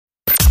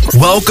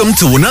Welcome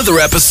to another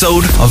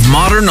episode of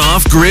Modern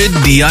Off-Grid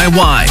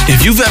DIY.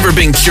 If you've ever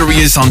been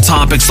curious on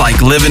topics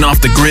like living off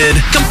the grid,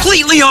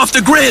 completely off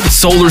the grid,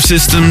 solar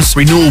systems,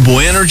 renewable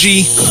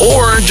energy,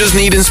 or just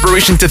need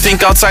inspiration to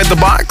think outside the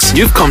box,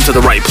 you've come to the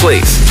right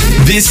place.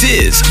 This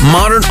is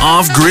Modern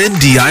Off-Grid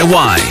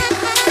DIY.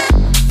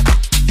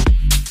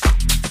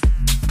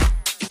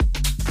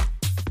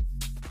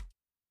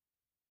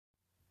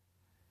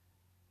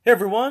 Hey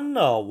everyone,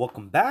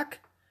 welcome back.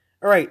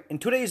 Alright, in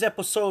today's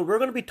episode, we're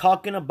going to be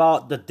talking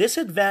about the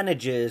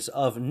disadvantages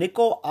of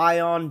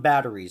nickel-ion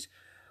batteries,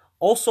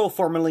 also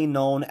formerly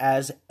known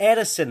as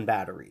Edison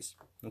batteries.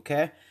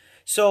 Okay?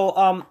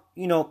 So,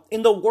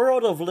 in the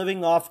world of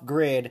living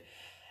off-grid,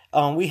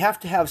 we have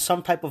to have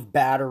some type of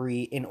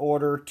battery in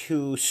order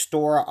to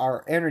store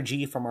our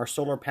energy from our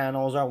solar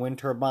panels, our wind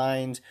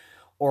turbines,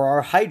 or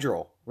our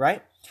hydro,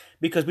 right?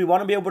 Because we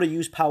want to be able to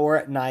use power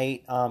at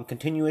night,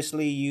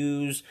 continuously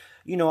use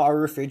our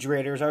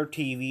refrigerators, our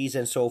TVs,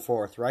 and so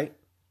forth, right?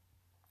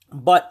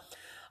 But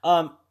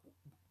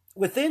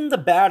within the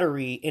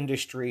battery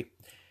industry,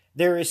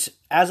 there is,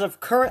 as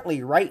of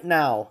currently, right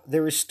now,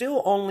 there is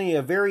still only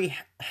a very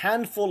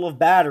handful of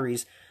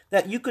batteries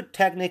that you could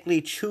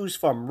technically choose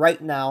from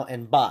right now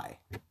and buy,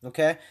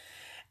 okay?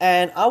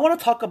 And I want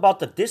to talk about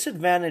the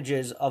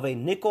disadvantages of a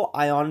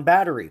nickel-ion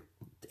battery,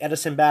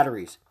 Edison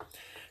batteries,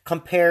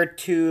 compared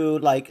to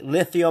like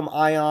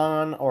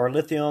lithium-ion or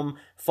lithium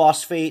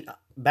phosphate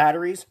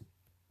batteries,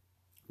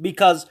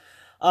 because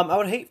I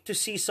would hate to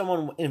see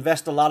someone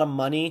invest a lot of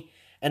money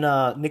in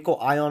a nickel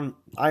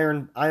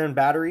iron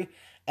battery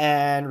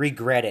and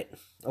regret it.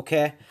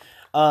 Okay,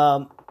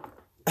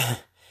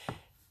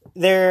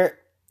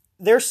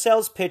 their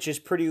sales pitch is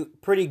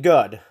pretty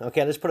good.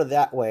 Okay, let's put it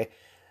that way,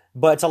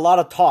 but it's a lot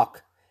of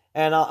talk.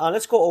 And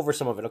let's go over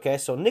some of it, okay?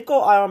 So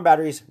nickel-ion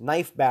batteries,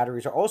 knife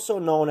batteries, are also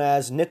known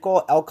as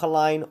nickel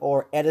alkaline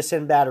or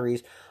Edison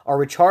batteries, are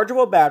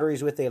rechargeable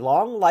batteries with a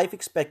long life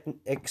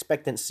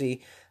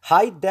expectancy,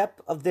 high depth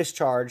of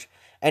discharge,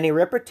 and a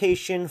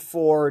reputation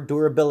for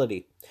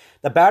durability.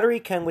 The battery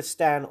can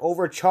withstand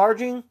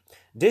overcharging,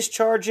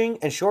 discharging,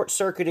 and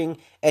short-circuiting,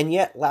 and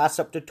yet lasts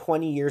up to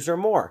 20 years or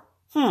more.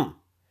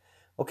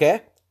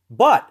 Okay?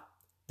 But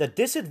the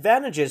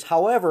disadvantages,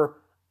 however,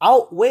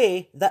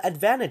 outweigh the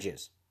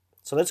advantages.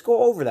 So let's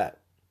go over that.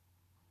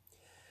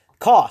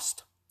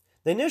 Cost.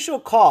 The initial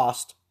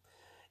cost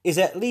is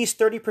at least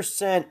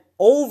 30%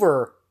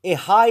 over a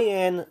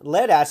high-end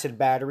lead-acid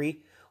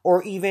battery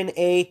or even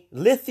a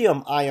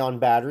lithium-ion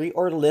battery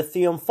or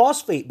lithium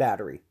phosphate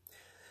battery.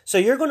 So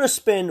you're going to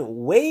spend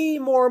way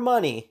more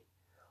money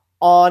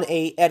on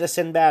a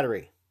Edison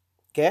battery.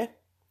 Okay?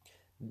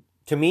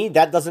 To me,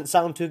 that doesn't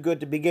sound too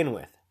good to begin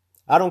with.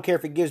 I don't care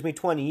if it gives me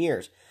 20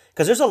 years.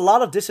 Because there's a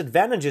lot of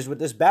disadvantages with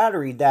this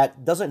battery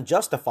that doesn't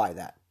justify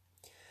that.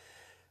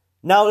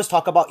 Now let's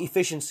talk about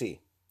efficiency.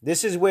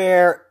 This is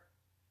where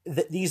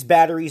these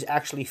batteries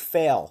actually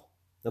fail.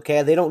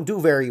 Okay, they don't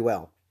do very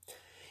well.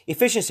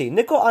 Efficiency.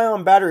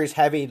 Nickel-ion batteries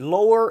have a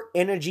lower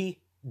energy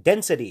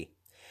density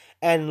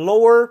and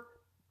lower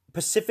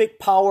specific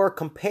power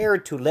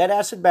compared to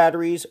lead-acid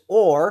batteries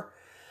or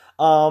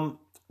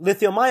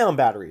lithium-ion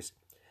batteries.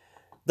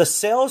 The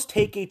cells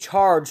take a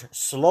charge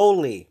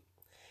slowly,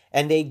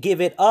 and they give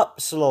it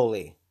up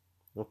slowly,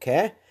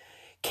 okay?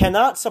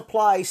 Cannot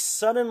supply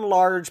sudden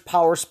large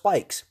power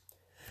spikes.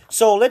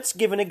 So let's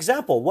give an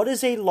example. What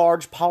is a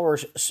large power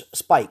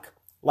spike?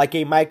 Like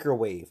a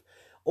microwave.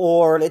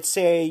 Or let's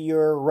say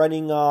you're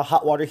running a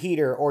hot water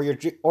heater, or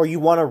you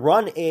want to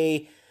run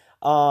a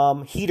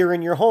heater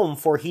in your home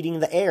for heating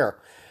the air.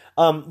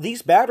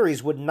 These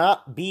batteries would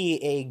not be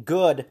a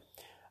good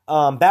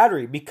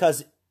battery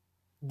because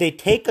they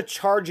take a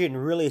charge in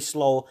really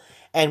slow,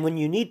 and when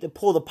you need to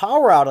pull the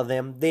power out of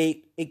them,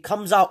 it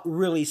comes out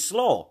really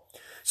slow.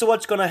 So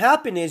what's going to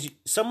happen is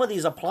some of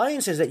these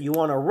appliances that you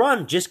want to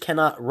run just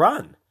cannot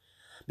run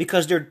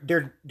because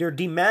they're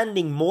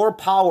demanding more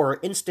power,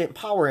 instant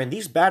power, and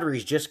these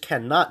batteries just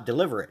cannot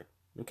deliver it.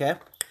 Okay?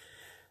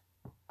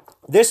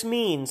 This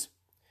means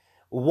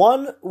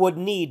one would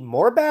need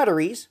more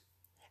batteries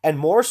and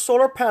more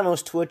solar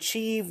panels to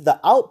achieve the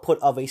output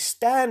of a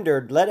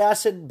standard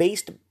lead-acid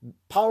based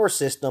power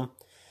system.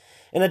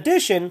 In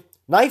addition,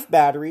 knife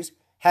batteries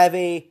have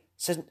a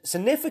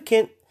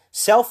significant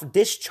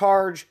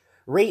self-discharge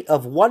rate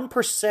of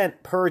 1%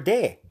 per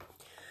day.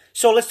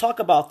 So let's talk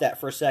about that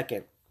for a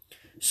second.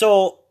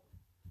 So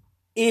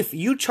if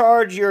you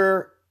charge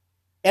your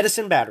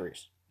Edison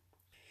batteries,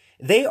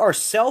 they are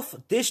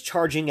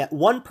self-discharging at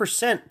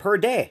 1% per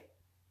day.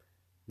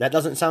 That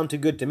doesn't sound too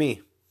good to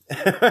me.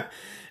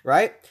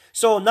 Right?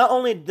 So not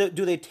only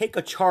do they take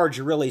a charge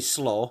really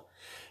slow,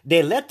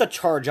 they let the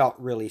charge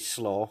out really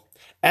slow,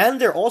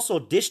 and they're also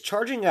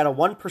discharging at a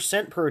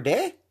 1% per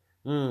day?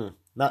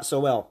 Not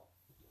so well.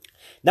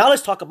 Now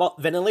let's talk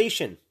about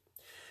ventilation.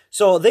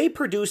 So they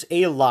produce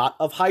a lot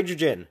of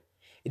hydrogen.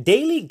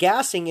 Daily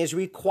gassing is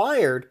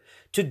required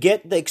to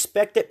get the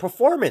expected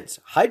performance.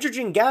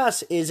 Hydrogen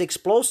gas is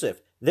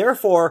explosive.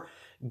 Therefore,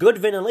 good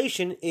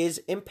ventilation is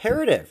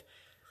imperative.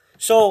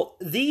 So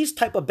these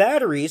type of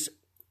batteries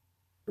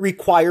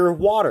require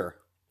water,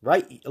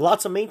 right?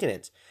 Lots of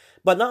maintenance.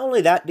 But not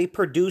only that, they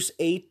produce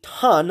a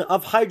ton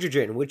of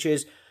hydrogen, which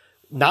is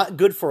not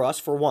good for us,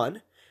 for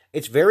one.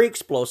 It's very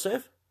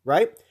explosive,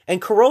 right?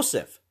 And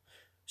corrosive.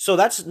 So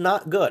that's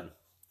not good.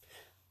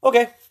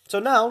 Okay, so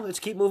now let's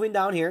keep moving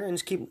down here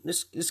and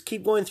let's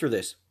keep going through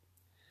this.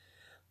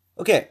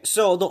 Okay,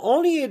 so the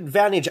only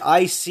advantage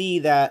I see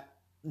that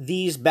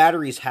these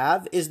batteries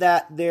have is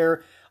that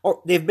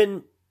they've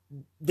been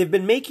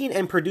making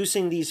and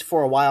producing these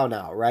for a while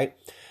now, right?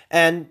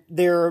 And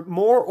they're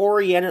more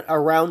oriented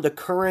around the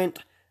current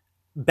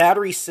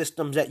battery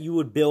systems that you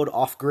would build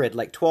off grid,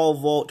 like 12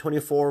 volt,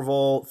 24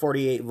 volt,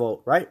 48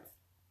 volt, right?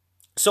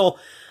 So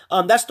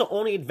that's the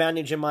only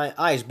advantage in my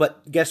eyes.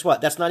 But guess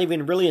what? That's not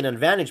even really an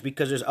advantage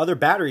because there's other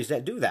batteries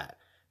that do that,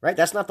 right?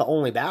 That's not the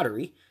only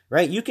battery,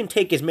 right? You can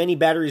take as many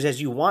batteries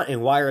as you want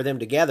and wire them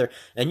together,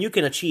 and you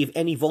can achieve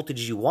any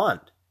voltage you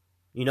want,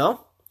 you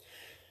know?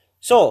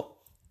 So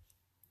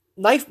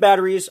knife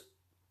batteries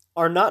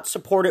are not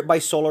supported by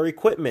solar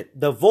equipment.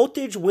 The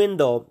voltage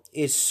window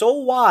is so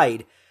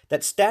wide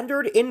that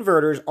standard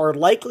inverters are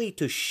likely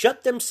to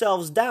shut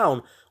themselves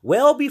down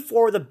well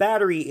before the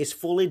battery is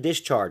fully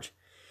discharged.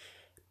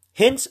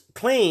 Hence,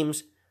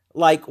 claims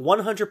like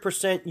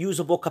 100%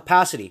 usable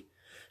capacity.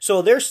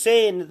 So they're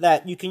saying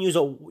that you can use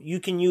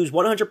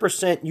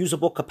 100%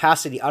 usable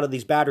capacity out of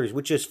these batteries,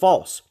 which is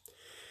false.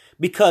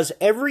 Because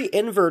every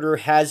inverter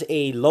has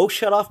a low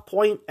shutoff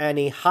point and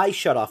a high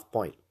shutoff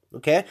point.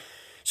 Okay?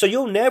 So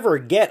you'll never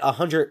get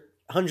 100%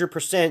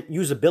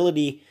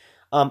 usability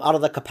out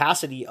of the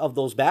capacity of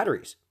those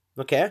batteries.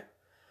 Okay?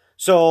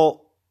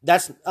 So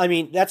that's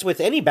with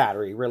any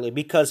battery, really,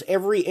 because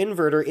every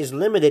inverter is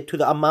limited to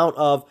the amount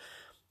of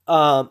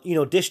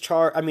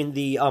discharge,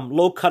 the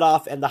low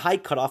cutoff and the high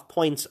cutoff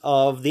points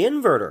of the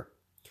inverter.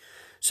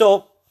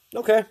 So,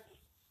 okay,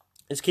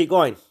 let's keep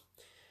going.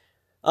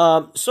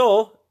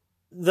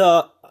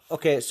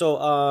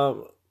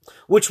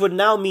 Which would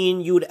now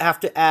mean you would have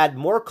to add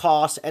more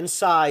cost and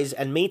size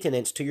and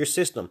maintenance to your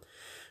system.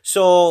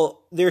 So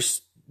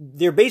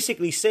they're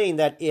basically saying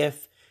that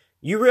if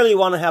you really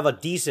want to have a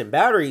decent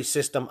battery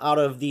system out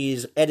of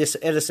these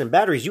Edison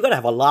batteries, you got to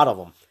have a lot of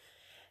them.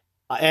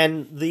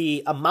 And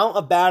the amount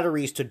of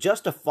batteries to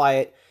justify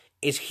it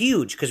is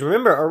huge. Because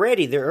remember,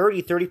 they're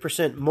already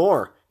 30%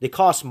 more. They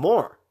cost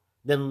more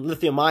than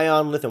lithium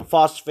ion, lithium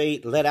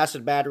phosphate, lead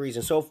acid batteries,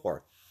 and so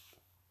forth.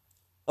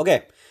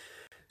 Okay,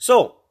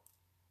 so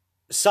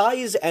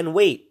size and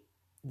weight.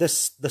 The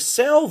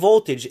cell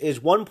voltage is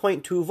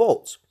 1.2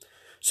 volts.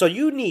 So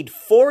you need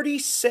 40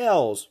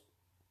 cells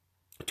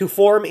to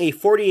form a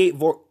 48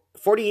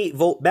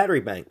 volt battery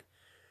bank.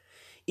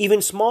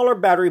 Even smaller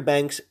battery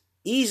banks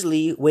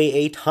easily weigh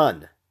a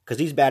ton because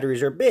these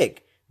batteries are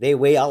big. They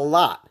weigh a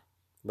lot,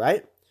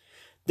 right?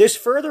 This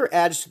further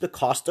adds to the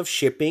cost of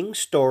shipping,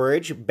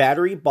 storage,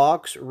 battery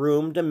box,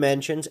 room,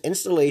 dimensions,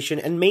 installation,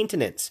 and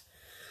maintenance.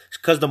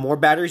 Because the more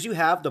batteries you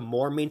have, the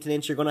more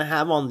maintenance you're going to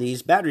have on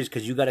these batteries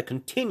because you got to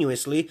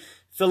continuously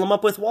fill them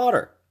up with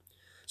water.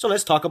 So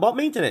let's talk about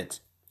maintenance.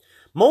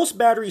 Most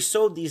batteries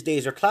sold these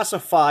days are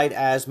classified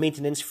as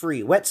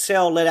maintenance-free. Wet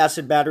cell lead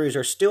acid batteries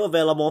are still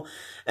available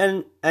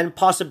and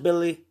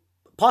possibly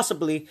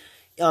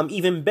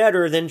even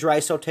better than dry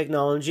cell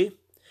technology.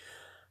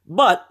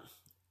 But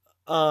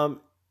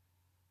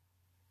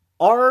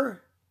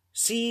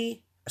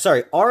RPC,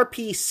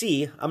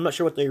 I'm not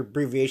sure what the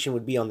abbreviation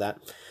would be on that,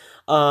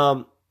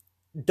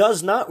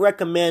 does not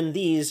recommend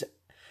these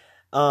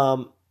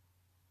as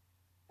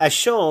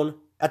shown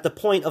at the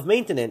point of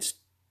maintenance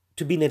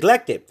to be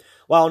neglected.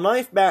 While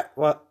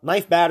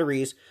knife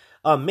batteries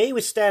may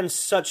withstand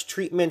such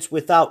treatments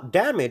without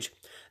damage,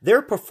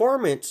 their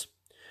performance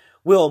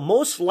will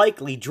most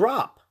likely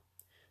drop.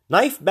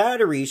 Knife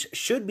batteries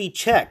should be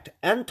checked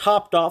and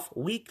topped off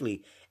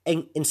weekly,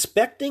 and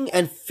inspecting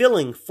and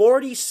filling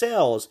 40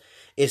 cells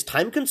is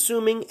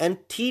time-consuming and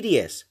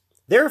tedious.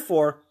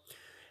 Therefore,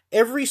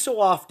 every so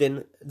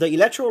often, the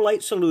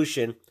electrolyte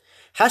solution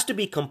has to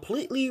be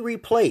completely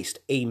replaced,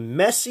 a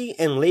messy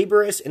and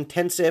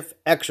laborious-intensive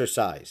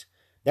exercise.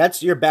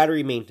 That's your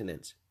battery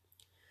maintenance.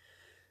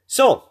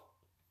 So,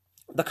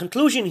 the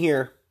conclusion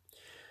here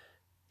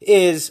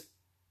is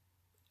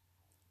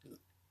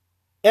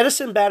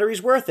Edison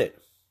batteries worth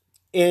it?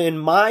 In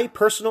my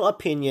personal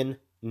opinion,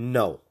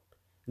 no.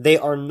 They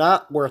are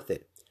not worth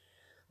it.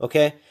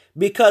 Okay?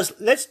 Because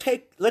let's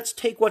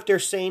take what they're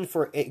saying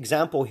for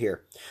example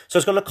here. So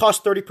it's going to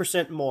cost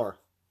 30% more.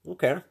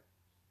 Okay.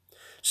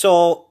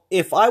 So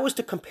if I was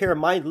to compare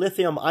my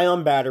lithium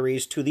ion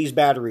batteries to these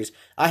batteries,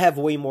 I have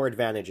way more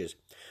advantages.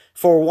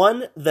 For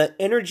one, the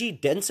energy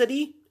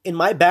density in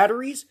my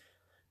batteries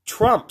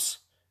trumps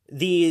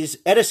these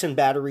Edison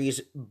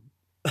batteries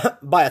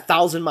by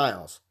 1,000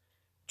 miles.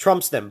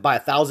 Trumps them by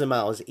 1,000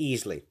 miles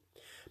easily.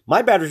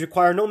 My batteries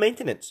require no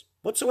maintenance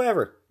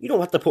whatsoever. You don't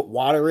have to put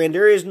water in.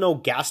 There is no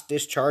gas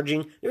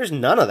discharging. There's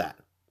none of that,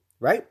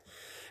 right?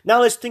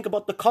 Now let's think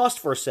about the cost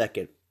for a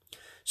second.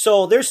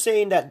 So they're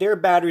saying that their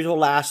batteries will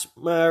last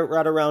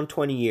right around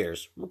 20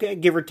 years. Okay,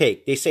 give or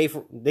take. They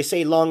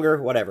say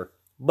longer, whatever.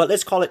 but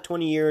let's call it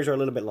 20 years or a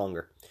little bit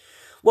longer.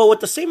 Well,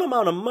 with the same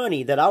amount of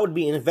money that I would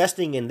be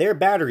investing in their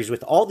batteries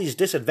with all these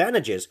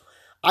disadvantages,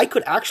 I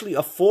could actually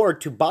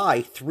afford to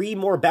buy 3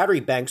 more battery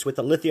banks with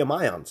the lithium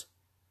ions.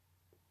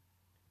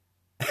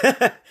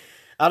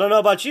 I don't know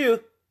about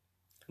you,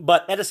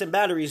 but Edison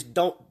batteries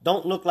don't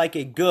look like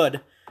a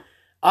good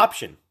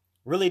option.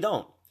 Really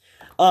don't.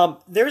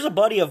 There's a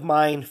buddy of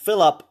mine,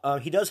 Philip.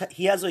 He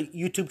has a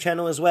YouTube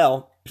channel as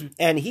well,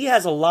 and he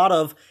has a lot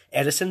of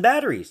Edison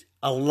batteries,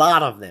 a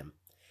lot of them.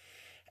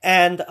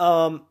 And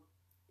I'm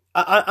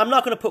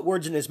not going to put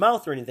words in his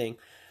mouth or anything,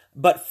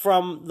 but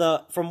from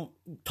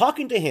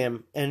talking to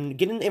him and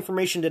getting the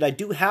information that I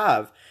do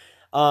have,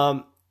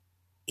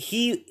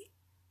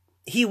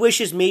 he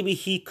wishes maybe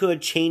he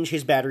could change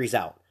his batteries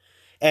out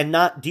and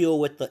not deal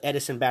with the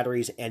Edison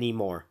batteries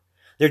anymore.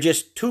 They're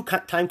just too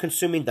time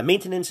consuming. The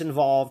maintenance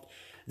involved,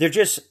 they're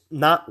just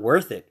not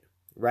worth it,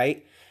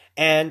 right?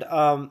 And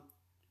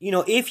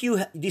if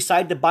you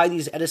decide to buy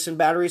these Edison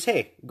batteries,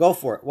 hey, go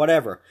for it,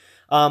 whatever.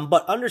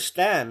 But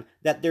understand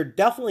that they're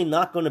definitely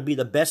not going to be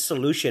the best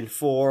solution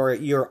for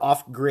your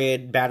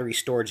off-grid battery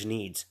storage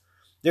needs.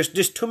 There's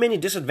just too many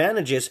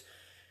disadvantages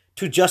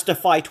to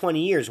justify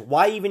 20 years.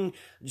 Why even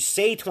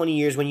say 20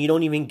 years when you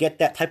don't even get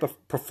that type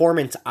of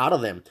performance out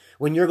of them?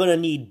 When you're going to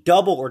need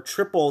double or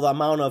triple the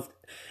amount of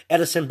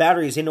Edison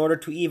batteries in order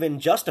to even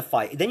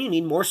justify it. Then you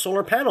need more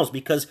solar panels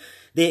because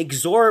they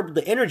absorb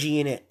the energy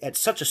in it at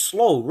such a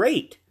slow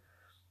rate.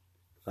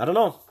 I don't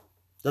know.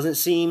 Doesn't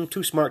seem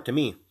too smart to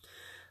me.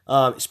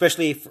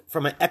 Especially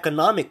from an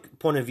economic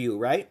point of view,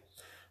 right?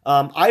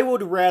 I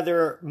would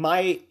rather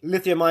my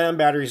lithium-ion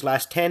batteries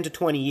last 10 to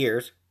 20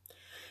 years,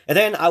 and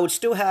then I would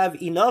still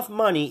have enough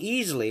money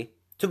easily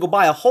to go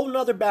buy a whole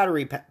nother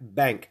battery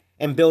bank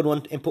and build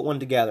one and put one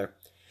together,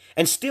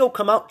 and still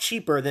come out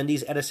cheaper than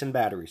these Edison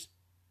batteries,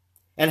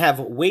 and have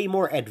way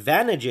more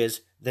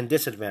advantages than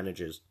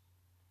disadvantages.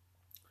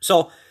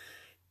 So,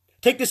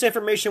 take this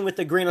information with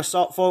a grain of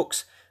salt,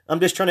 folks. I'm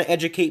just trying to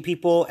educate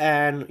people,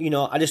 and,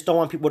 I just don't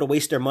want people to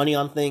waste their money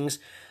on things.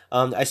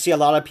 I see a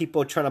lot of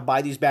people trying to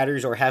buy these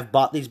batteries or have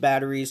bought these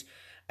batteries,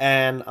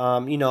 and,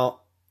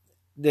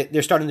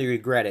 they're starting to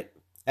regret it.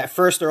 At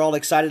first, they're all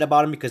excited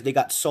about them because they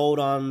got sold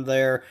on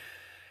their,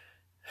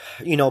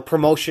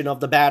 promotion of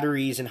the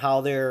batteries and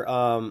how they're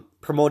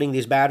promoting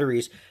these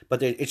batteries,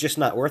 but it's just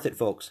not worth it,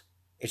 folks.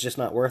 It's just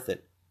not worth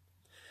it.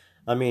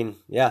 I mean,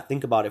 yeah,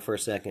 think about it for a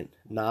second.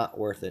 Not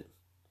worth it.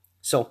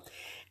 So,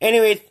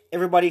 anyway,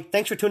 everybody,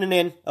 thanks for tuning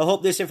in. I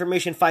hope this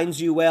information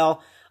finds you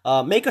well.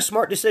 Make a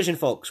smart decision,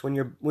 folks, when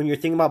you're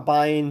thinking about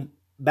buying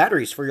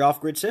batteries for your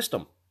off-grid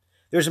system.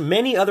 There's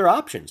many other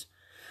options.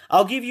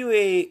 I'll give you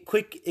a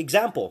quick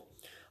example.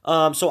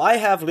 So I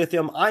have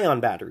lithium-ion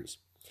batteries.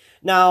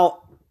 Now,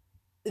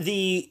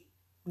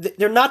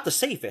 they're not the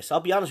safest. I'll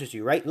be honest with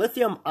you, right?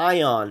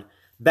 Lithium-ion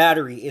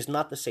battery is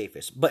not the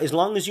safest, but as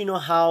long as you know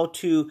how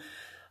to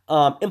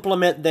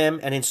implement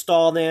them and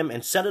install them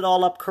and set it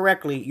all up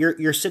correctly,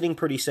 you're sitting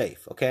pretty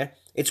safe, okay?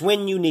 It's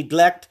when you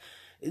neglect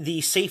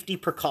the safety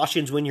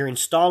precautions when you're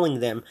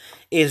installing them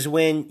is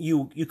when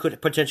you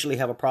could potentially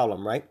have a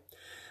problem, right?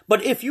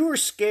 But if you were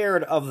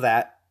scared of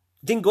that,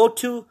 then go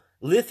to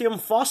lithium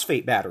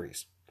phosphate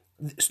batteries.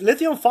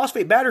 Lithium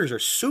phosphate batteries are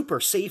super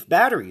safe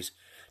batteries.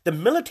 The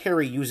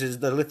military uses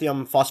the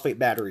lithium phosphate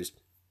batteries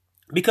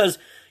because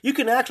you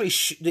can actually,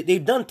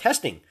 they've done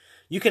testing.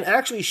 You can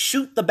actually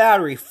shoot the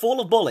battery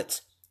full of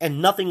bullets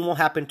and nothing will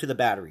happen to the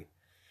battery.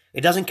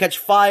 It doesn't catch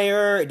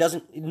fire.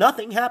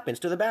 Nothing happens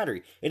to the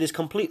battery. It is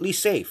completely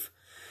safe.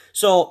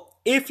 So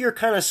if you're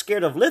kind of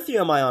scared of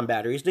lithium-ion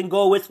batteries, then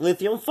go with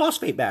lithium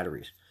phosphate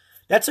batteries.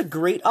 That's a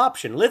great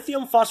option.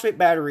 Lithium phosphate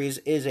batteries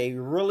is a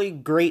really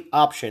great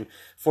option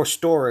for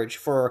storage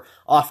for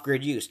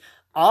off-grid use.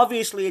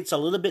 Obviously, it's a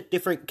little bit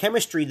different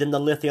chemistry than the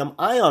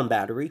lithium-ion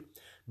battery,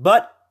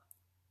 but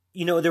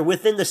they're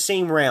within the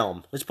same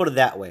realm. Let's put it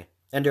that way.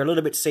 And they're a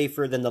little bit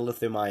safer than the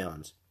lithium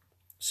ions.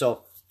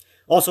 So,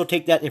 also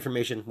take that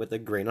information with a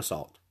grain of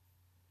salt.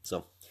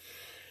 So,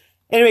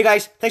 anyway,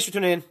 guys, thanks for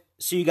tuning in.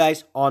 See you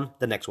guys on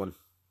the next one.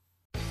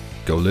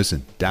 Go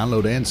listen,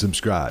 download, and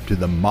subscribe to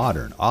the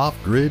Modern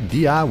Off-Grid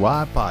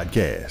DIY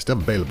Podcast,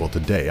 available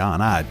today on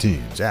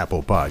iTunes,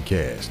 Apple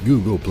Podcasts,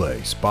 Google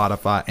Play,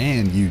 Spotify,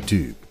 and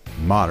YouTube.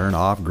 Modern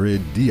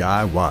Off-Grid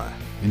DIY,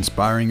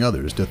 inspiring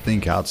others to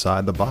think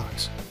outside the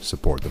box.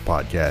 Support the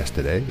podcast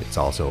today. It's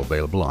also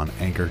available on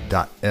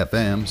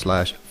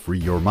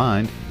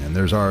anchor.fm/freeyourmind, and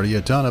there's already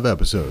a ton of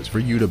episodes for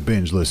you to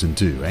binge listen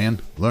to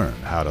and learn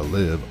how to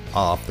live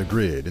off the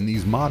grid in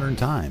these modern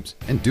times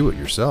and do it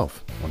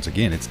yourself. Once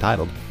again, it's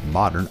titled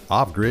Modern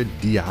Off-Grid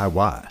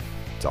DIY.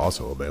 It's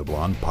also available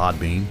on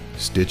Podbean,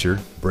 Stitcher,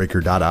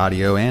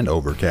 Breaker.audio, and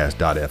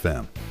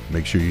Overcast.fm.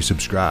 Make sure you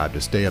subscribe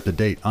to stay up to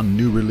date on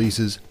new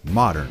releases.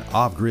 Modern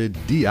Off-Grid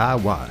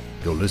DIY.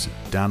 Go listen,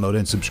 download,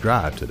 and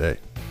subscribe today.